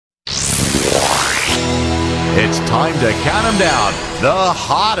It's time to count them down. The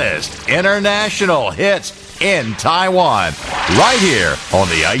hottest international hits in Taiwan. Right here on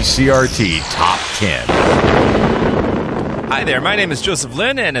the ICRT Top 10. Hi there, my name is Joseph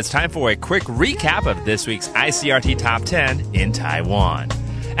Lin, and it's time for a quick recap of this week's ICRT Top 10 in Taiwan.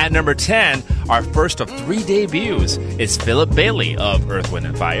 At number 10, our first of 3 debuts is Philip Bailey of Earth,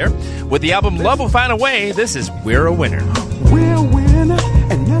 Wind & Fire. With the album Love Will Find a Way, this is We're a Winner. We're a winner,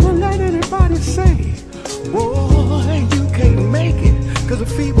 and never let anybody say, boy, you can't make it, cause a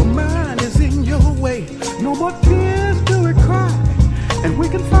feeble mind is in your way. No more tears do we cry, and we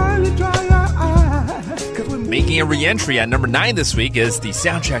can finally dry our eyes. Making a re-entry at number 9 this week is the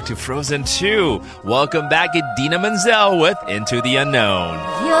soundtrack to Frozen 2. Welcome back, Idina Menzel with Into the Unknown.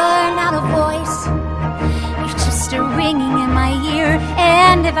 You're not a voice, you're just a ringing in my ear.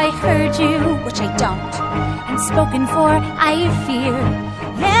 And if I heard you, which I don't, and spoken for, I fear.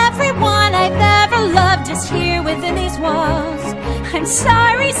 Everyone I've ever loved is here within these walls. I'm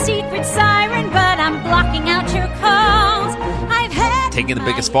sorry, secret siren, but I'm blocking out your calls. I've had Taking the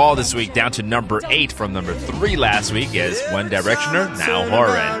biggest fall this week down to number 8 from number 3 last week is One Directioner, Now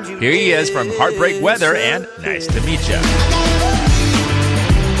Horan. Here he is from Heartbreak Weather and Nice to Meet Ya.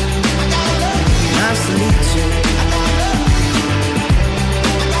 Nice to meet you.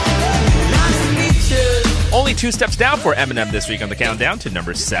 Only 2 steps down for Eminem this week on the countdown to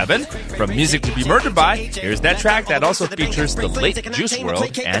number 7. From Music to Be Murdered By, here's that track that also features the late Juice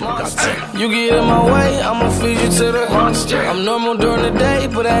WRLD and Godson. You get in my way, I'ma feed you to the monster. I'm normal during the day,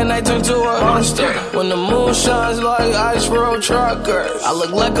 but at night turn to a monster. When the moon shines like ice road truckers, I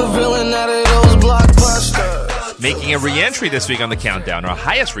look like a villain out of those blockbusters. Making a re-entry this week on the countdown, our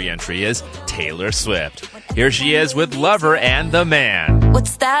highest re-entry is Taylor Swift. Here she is with Lover and The Man.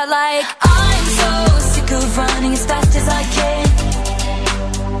 What's that like? I'm so sick of running as fast as I can.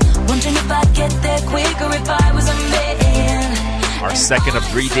 Wondering if I'd get there quicker if I was a man. Our second of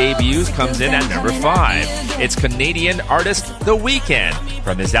 3 debuts comes in at number 5. It's Canadian artist The Weeknd.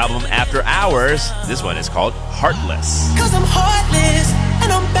 From his album After Hours, this one is called Heartless. Cause I'm heartless,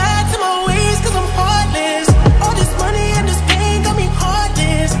 and I'm bad to my ways, cause I'm heartless. All this money and this pain got me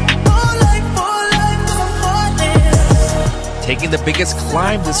heartless. All life, cause I'm heartless. Taking the biggest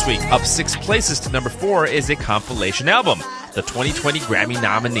climb this week, up 6 places to number 4, is a compilation album, the 2020 Grammy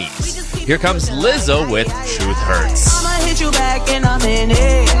nominees. Here comes Lizzo with Truth Hurts. I'ma hit you back and I'm in it.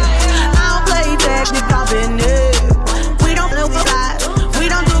 I don't play technique, I'm in it. We don't do goodbyes, we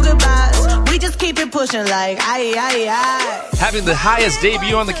don't do goodbyes. We just keep it pushing like aye, aye, aye. Having the highest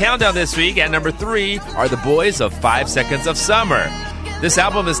debut on the countdown this week at number 3 are the boys of 5 Seconds of Summer. This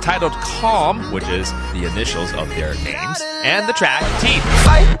album is titled Calm, which is the initials of their names, and the track Teeth.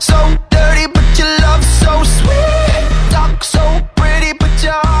 Fight so dirty, but your love so sweet. Talk so pretty, but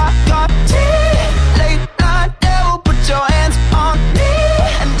your heart got teeth. Late night devil, put your hands on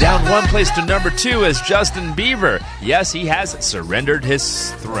me. Down 1 place to number 2 is Justin Bieber. Yes, he has surrendered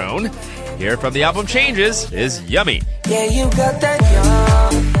his throne. Here from the album Changes is Yummy. Yeah, you got that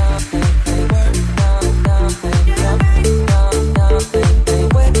yum.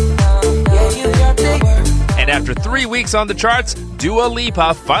 And after 3 weeks on the charts, Dua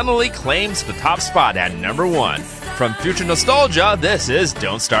Lipa finally claims the top spot at number 1. From Future Nostalgia, this is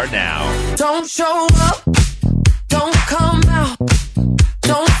Don't Start Now. Don't show up, don't come out,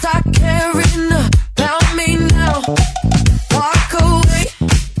 don't start caring about me now. Walk away,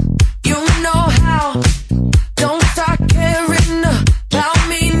 you know how. Don't start caring about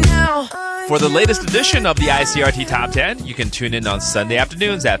me now. For the latest edition of the ICRT Top 10, you can tune in on Sunday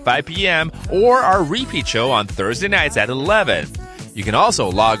afternoons at 5 p.m. or our repeat show on Thursday nights at 11. You can also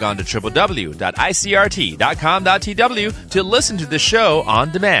log on to www.icrt.com.tw to listen to the show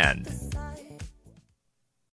on demand.